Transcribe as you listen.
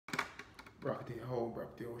Brakti how,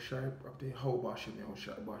 brakti how shy, brakti how bashim, how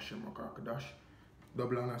shy, bashim, rakakadash.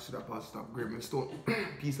 Double honor to the pastor, great stone.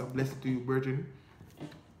 Peace and blessing to you, brethren.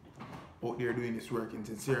 Out there doing this work in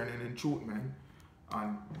sincerity and in truth, man.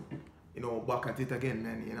 And, you know, back at it again,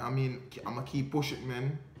 man. You know what I mean? I'm going to keep pushing,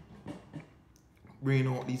 man. Bringing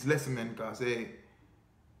out these lessons, man, because, hey,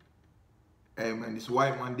 man, this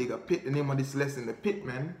white man dig a pit. The name of this lesson, the pit,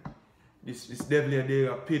 man. This devil here dig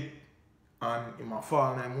a pit. And in my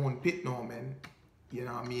fall, in my own pit now, man. You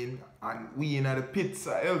know what I mean? And we in the pits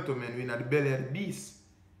of hell too, man. We in the belly of the beast.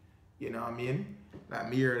 You know what I mean? Like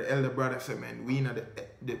me here, the elder brother said, man, we in the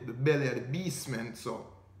belly of the beast, man. So,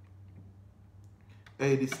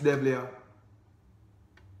 hey, this devil here,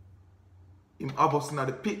 him have us in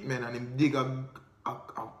the pit, man, and him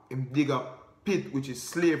dig a pit, which is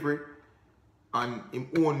slavery, and him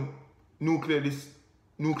own nuclear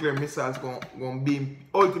missiles gonna be him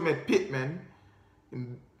ultimate pit, man.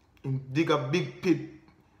 Him dig a big pit,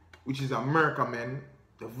 which is America, man.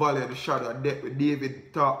 The valley of the shadow of death with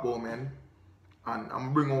David talked about, man. And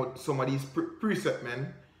I'm bring out some of these precepts,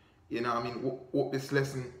 man. You know what I mean? Hope this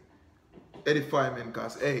lesson edify, man.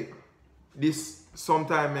 Because, hey, this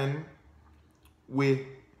sometime, man, we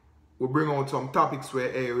bring out some topics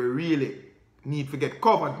where, hey, we really need to get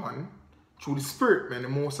covered, man. Through the Spirit, man. The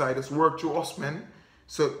Most High just work through us, man.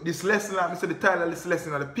 So this lesson, like I said, the title of this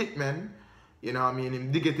lesson of the pit, man. You know what I mean?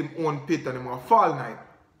 Him dig at him own pit and him a fall night.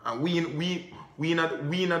 And we in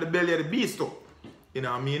the belly of the beast though. You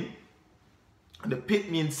know what I mean? And the pit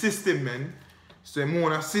means system, man. So him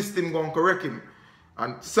own a system gonna correct him.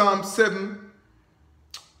 And Psalm 7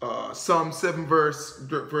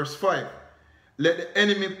 verse 5. Let the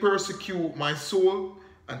enemy persecute my soul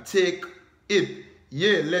and take it.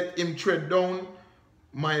 Yea, let him tread down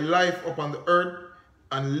my life upon the earth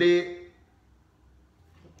and lay.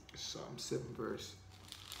 Psalm 7 verse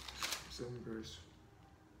 15.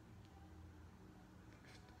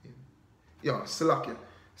 Yeah, Salakia.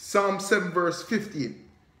 Psalm 7 verse 15.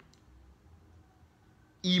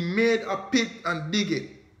 He made a pit and dig it,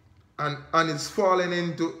 and is fallen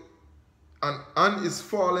into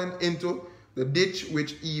the ditch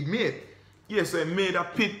which he made. Yes, so he made a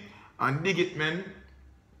pit and dig it, man.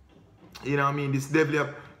 You know what I mean? This devil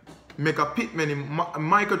make a pit, man, a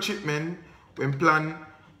microchip, man, when plan.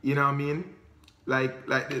 You know what I mean? Like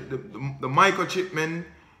the microchip, man,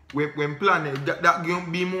 when planning, that gonna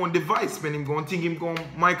be more device, man. Him gonna think him gonna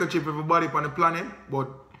microchip everybody on the planet, but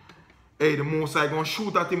hey, the Most High gonna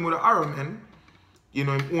shoot at him with an arrow, man. You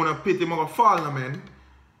know, him own a pit, him gonna fall, man.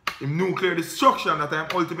 Him nuclear destruction, that time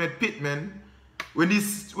ultimate pit, man. When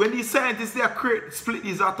these scientists they split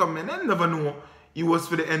these atoms, man, they never know it was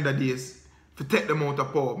for the end of days to take them out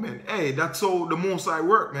of power, man. Hey, that's how the Most High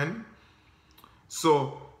work, man.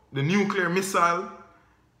 So the nuclear missile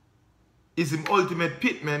is him ultimate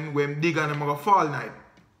pit, man, when him dig on him a fall night.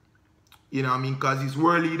 You know what I mean? Because these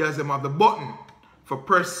world leaders them have the button for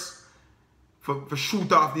press, for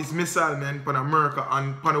shoot off this missile, man, upon America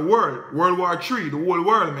and upon the world. World War III, the whole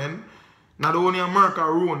world, man. Not only America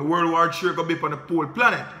ruined, the World War III gonna be upon the whole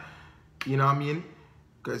planet. You know what I mean?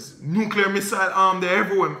 Because nuclear missile arm there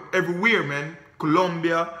everywhere, man.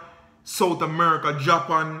 Colombia, South America,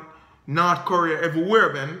 Japan, North Korea,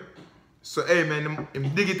 everywhere, man. So, hey, man, him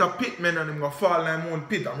dig it a pit, man, and him gonna fall in his own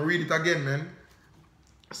pit. I'm gonna read it again, man.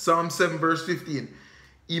 Psalm 7 verse 15.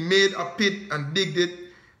 He made a pit and digged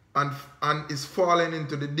it and is falling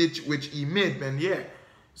into the ditch which he made, man. Yeah.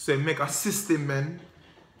 So, make a system, man.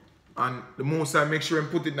 And the Most High make sure and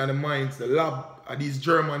put it in the minds, the lab of these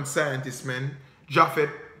German scientists, man.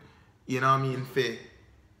 Japheth, you know what I mean, for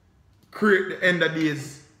create the end of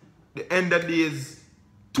days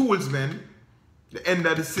tools, man. The end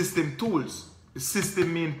of the system tools. The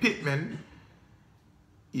system mean pit, man.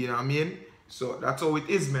 You know what I mean? So that's how it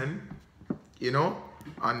is, man. You know?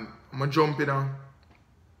 And I'm gonna jump in on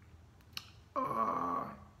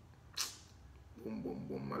boom, boom,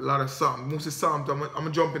 boom. A lot of Psalms. Most of Psalms, I'm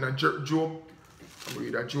gonna jump in on Job. I'm gonna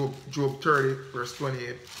read that Job 30, verse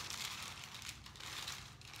 28.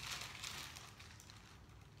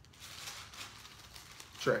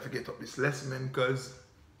 Try to get up this lesson, man, because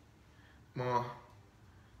my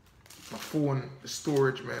phone, the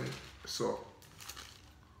storage, man. So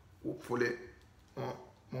hopefully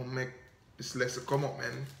I'll make this lesson come up,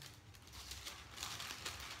 man.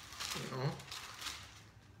 You know,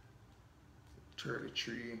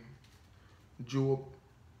 33, Job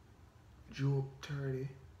 30,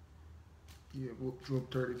 yeah,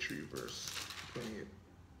 Job 33 verse 28.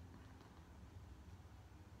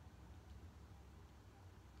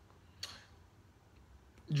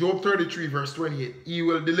 Job 33 verse 28. He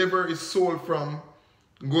will deliver his soul from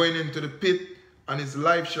going into the pit, and his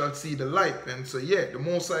life shall see the light. And so yeah, the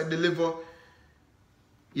Most High deliver,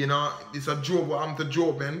 you know, it's a Job, what happened to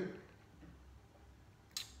Job, man.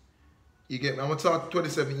 You get me? I'm gonna talk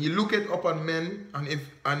 27. He looketh upon men, and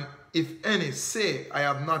if any say, I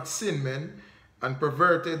have not sinned, men, and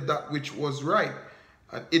perverted that which was right,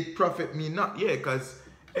 and it profit me not. Yeah, because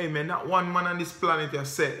hey man, not one man on this planet has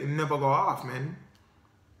said it never go off, man.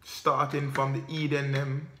 Starting from the Eden,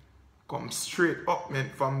 them come straight up, man.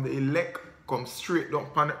 From the elect, come straight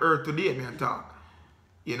up on the earth today, man. Talk.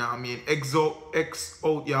 You know what I mean? X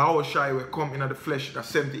out your house shy will come into the flesh at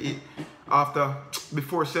 78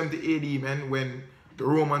 before 70 AD, man, when the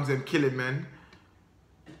Romans them kill him, man.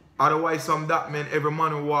 Otherwise, from that, man, every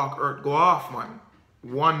man who walk earth go off, man.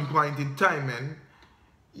 One point in time, man.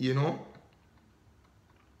 You know?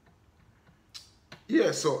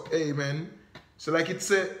 Yeah, so, hey, man. So, like it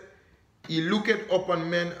said, he looketh upon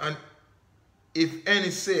men, and if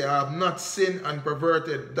any say, I have not sinned and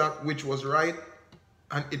perverted that which was right,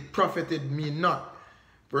 and it profited me not.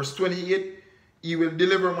 Verse 28, he will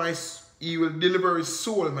deliver his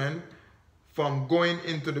soul, man, from going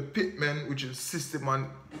into the pit, man, which is system, man,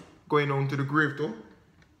 going on to the grave too.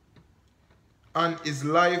 And his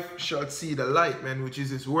life shall see the light, man, which is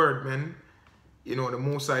his word, man. You know, the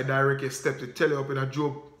Most High direct his step to tell you up in a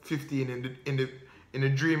Job 15 in the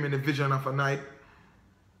dream, in the vision of a night.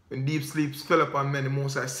 When deep sleeps fell upon men, the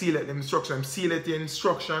Most High seal it, the instruction, seal it the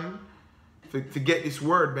instruction. To get this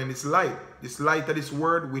word, man, this light of this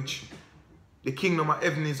word, which the kingdom of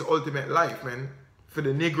heaven is the ultimate life, man. For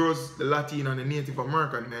the Negroes, the Latin, and the Native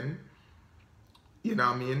American, man. You know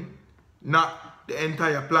what I mean? Not the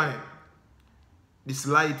entire planet. This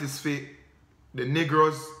light is for the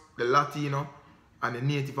Negroes, the Latino, and the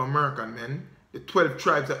Native American, man. The 12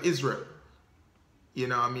 tribes of Israel. You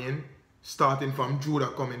know what I mean? Starting from Judah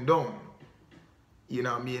coming down. You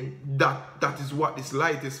know what I mean? That is what this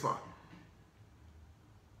light is for.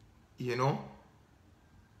 You know?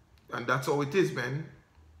 And that's how it is, man.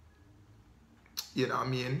 You know what I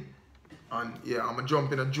mean? And yeah, I'm going to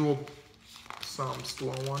jump in a Job. Psalms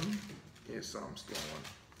 2:1. Yeah, Psalms 2:1.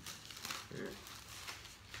 Yeah.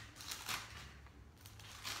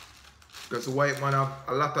 Because the white man have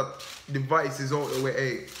a lot of devices out the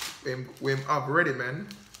way, hey, we have ready, man.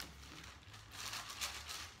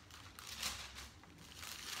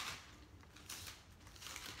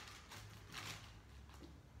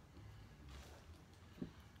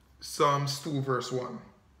 Psalms 2 verse 1.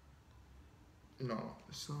 No,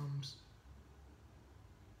 Psalms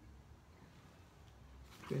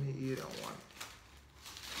 28 and 1.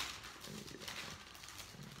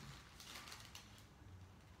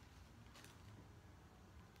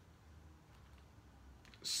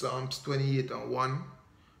 Psalms 28 and 1.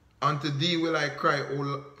 Unto thee will I cry,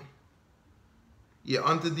 O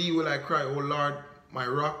unto thee will I cry, O Lord, my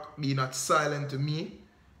rock, be not silent to me.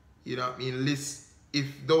 You know what I mean? List,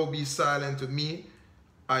 if thou be silent to me,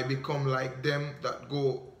 I become like them that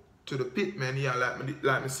go to the pit, man. Yeah,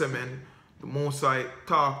 like me say, man, the Most High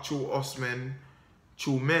talk through us, man,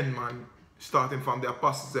 through men, man, starting from the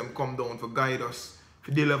apostles, them come down for guide us,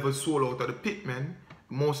 for deliver soul out of the pit, man.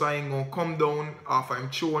 The Most High ain't gonna come down after I'm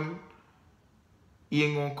throne. He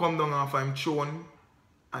ain't gonna come down after I'm throne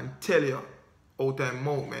and tell you out of him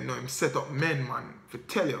mouth, man. No, him set up men, man, for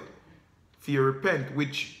tell you, for you repent,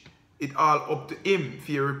 which it all up to him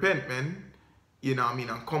for you repent, man. You know what I mean?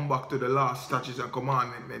 And come back to the law, statutes, and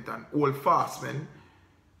commandment, man, and hold fast, man.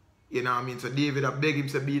 You know what I mean? So David, I beg him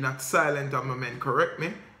to be not silent, I'm a man, correct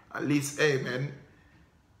me? At least, hey, man,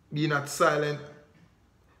 be not silent.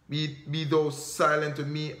 Be thou silent to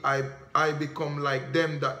me. I become like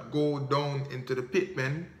them that go down into the pit,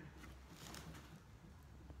 man.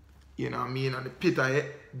 You know what I mean? And the pit of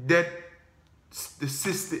death, the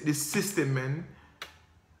system, man.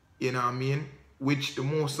 You know what I mean? Which the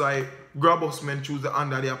Most High grab us, man, choose the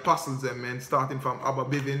under the apostles, them, man, starting from Abba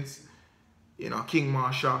Bivens, you know, King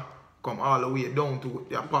Marsha, come all the way down to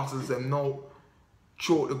the apostles, them now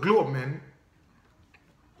throughout the globe, man.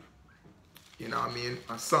 You know what I mean?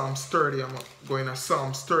 And Psalms 30, I'm going to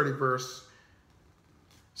Psalms 30 verse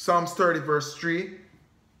 3.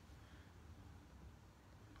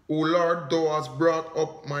 O Lord, thou hast brought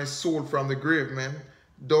up my soul from the grave, man.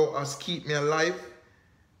 Thou hast kept me alive,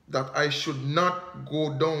 that I should not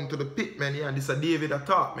go down to the pit, man. Yeah, and this is David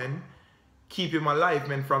attack, man. Keep him alive,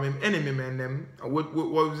 man, from him enemy, man. Them. What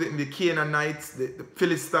was it in the Canaanites, the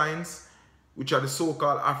Philistines, which are the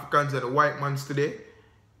so-called Africans and the white mans today.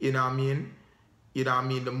 You know what I mean? You know what I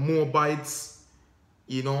mean? The Moabites,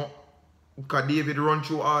 you know, because David run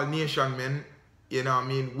through all nation, man. You know what I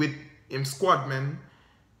mean? With him squad, man.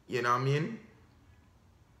 You know what I mean?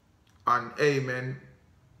 And amen,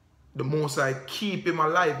 the Most High keep him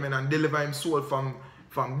alive, man, and deliver him soul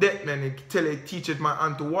from death, man. He tell you, teacheth my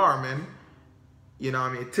hand to war, man. You know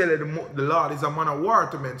what I mean? He tell you the Lord is a man of war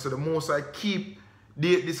to men. So the Most High keep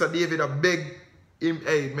this a David a beg him,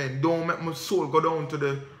 hey, man, don't make my soul go down to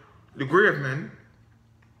the grave, man.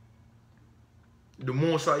 The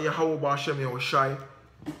Most High Yahweh Hashem Yahushai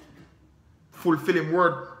fulfill him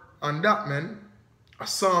word on that, man. A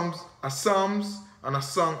psalms and a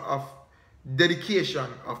song of dedication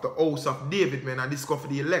of the house of David, man, and this for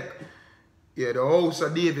the elect. Yeah, the house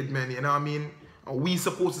of David, man, you know what I mean? And we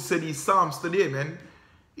supposed to say these psalms today, man.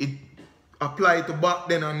 It apply to back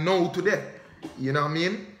then and now today. You know what I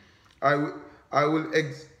mean? I will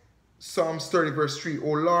Psalms 30 verse 3.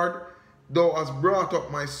 O Lord, thou hast brought up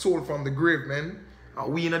my soul from the grave, man.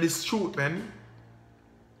 And we in this truth, man.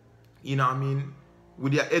 You know what I mean?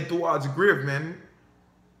 With your head towards the grave, man.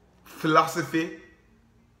 Philosophy,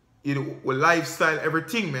 you know, with lifestyle,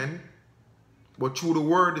 everything, man. But through the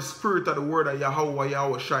word, the spirit of the word of Yahweh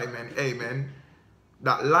Yahushai, man. Amen.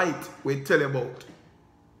 That light we tell you about.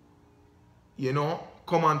 You know,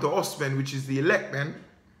 come unto us, man, which is the elect, man.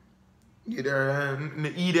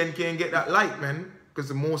 The Eden can't get that light, man. Because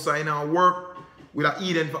the Most High now work with the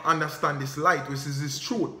Eden to understand this light, which is this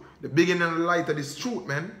truth. The beginning of the light of this truth,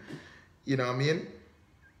 man. You know what I mean?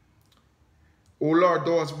 O Lord,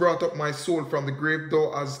 thou hast brought up my soul from the grave,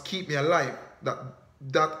 thou hast keep me alive,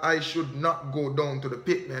 that I should not go down to the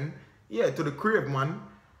pit, man. Yeah, to the grave, man.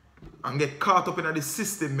 And get caught up in this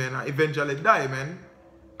system, man, and eventually die, man.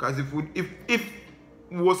 Because if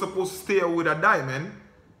we were supposed to stay with a die, man,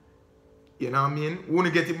 you know what I mean? We want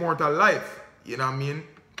to get immortal life, you know what I mean?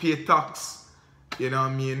 Pay tax, you know what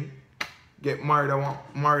I mean? Get married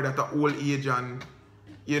at an old age and,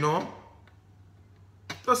 you know?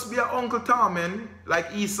 Just be an Uncle Tom, man.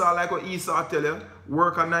 Like Esau, like what Esau tell you.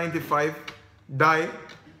 Work at 95, die,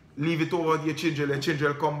 leave it over to your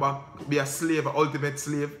children come back, be a slave, an ultimate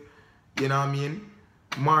slave. You know what I mean?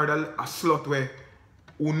 Married a slut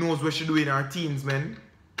who knows what she do in her teens, man.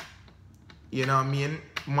 You know what I mean?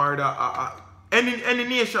 Married any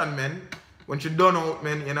nation, man. When she done out,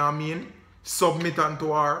 man, you know what I mean? Submit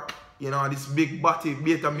unto her, you know, this big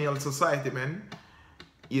beta male society, man.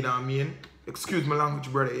 You know what I mean? Excuse my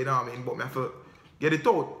language, brother, you know what I mean? But me have to get it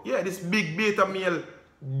out. Yeah, this big beta male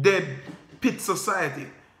dead pit society.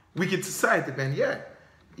 Wicked society, man, yeah.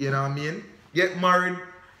 You know what I mean? Get married,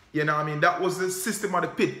 you know what I mean? That was the system of the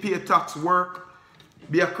pit. Pay tax, work,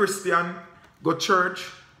 be a Christian, go church,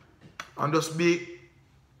 and just be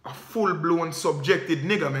a full-blown subjected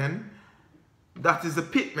nigga, man. That is the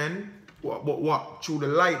pit, man. But what? Through the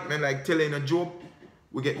light, man, like telling a Job,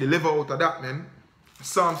 we get delivered out of that, man.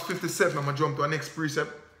 Psalms 57, I'm going to jump to our next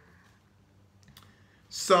precept.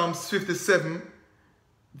 Psalms 57,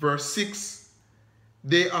 verse 6.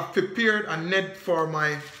 They have prepared a net for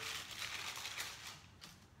my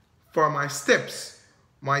steps.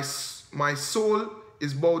 My soul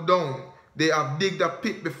is bowed down. They have digged a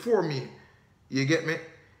pit before me. You get me?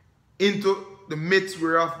 Into the midst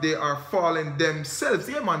whereof they are falling themselves.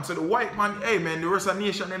 Yeah, man. So the white man, hey, man, the rest of the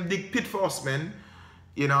nation, them dig pit for us, man.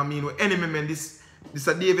 You know what I mean? With enemy, man, this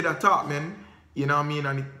a David attack, man. You know what I mean?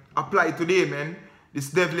 And it apply today, man. This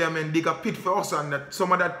devil, man, dig a pit for us. And that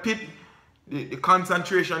some of that pit, the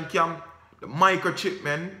concentration camp, the microchip,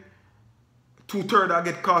 man. 2/3 I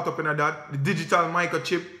get caught up in that. The digital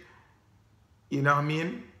microchip. You know what I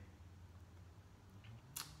mean?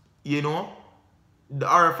 You know? The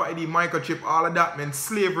RFID microchip, all of that, man.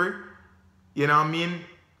 Slavery. You know what I mean?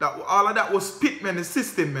 All of that was pit, man, the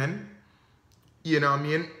system, man. You know what I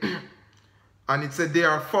mean? And it said they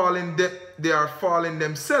are falling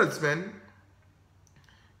themselves, man.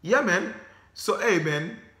 Yeah, man. So, hey,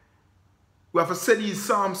 man, we have to say these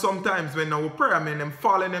psalms sometimes, man. Now we pray, man, them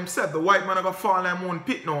falling themselves. The white man are going to fall in their own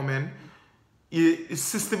pit now, man. His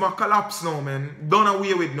system are collapse now, man. Done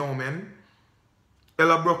away with now, man.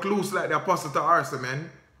 Ella broke loose like the apostle to Arsa, man.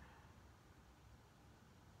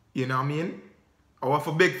 You know what I mean? I have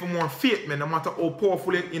to beg for more faith, man. No matter how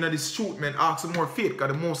powerful it in this truth, man. Ask for more faith.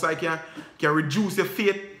 Because the Most High can reduce your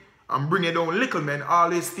faith and bring it down little, man.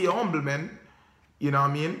 Always stay humble, man. You know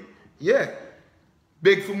what I mean? Yeah.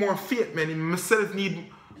 Beg for more faith, man. Myself need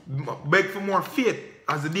beg for more faith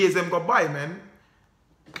as the days them go by, man.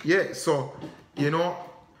 Yeah, so, you know,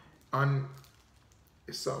 and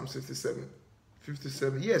Psalm 57.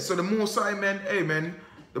 Yeah, so the Most High, man, hey, man,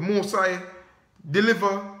 the Most High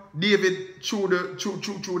deliver David through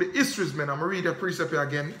the histories, man. I'm going to read the precept here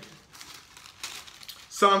again.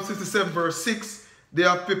 Psalm 67, verse 6. They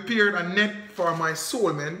have prepared a net for my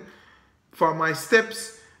soul, man. For my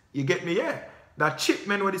steps. You get me? Yeah. that chip,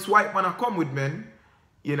 man, where this white man come with, man,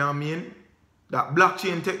 you know what I mean? That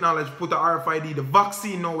blockchain technology put the RFID, the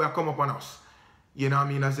vaccine now will come upon us. You know what I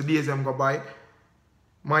mean? As the days them go by.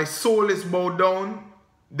 My soul is bowed down.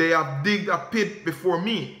 They have digged a pit before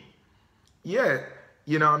me. Yeah,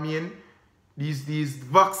 you know what I mean? These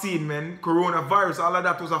vaccine, man, coronavirus, all of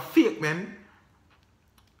that was a fake, man.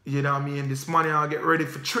 You know what I mean? This money I'll get ready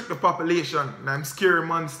to trick the population. And I'm scary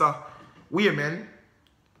monster. We, man,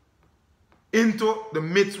 into the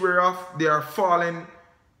midst whereof they are falling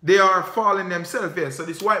themselves, yeah. So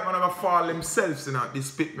this white man are gonna fall themselves in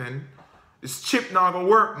this pit, man. This chip now gonna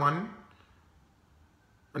work, man.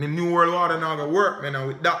 And the New World Order now gonna work, man, and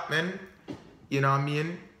with that, man, you know what I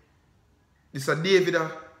mean? This a David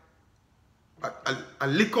a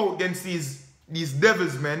lick out against these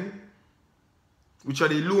devils, man, which are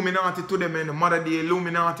the Illuminati to them, man, the mother the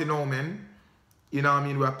Illuminati now, man. You know what I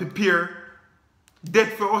mean? We are prepared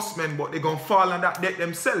death for us, man, but they gonna fall on that death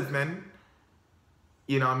themselves, man.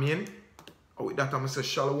 You know what I mean? And with that, I'm going to say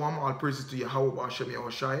Shalom. All praises to Yahweh, Ba'ashem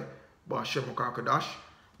Yahushai, Ba'ashem Kakadash.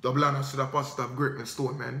 Double honors to the apostle of Great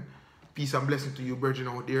Stone, man. Peace and blessing to you, brethren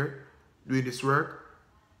out there, doing this work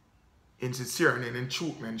in sincerity and in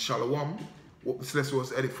truth, man. Shalom. Hope this lesson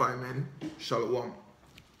was edifying, man. Shalom.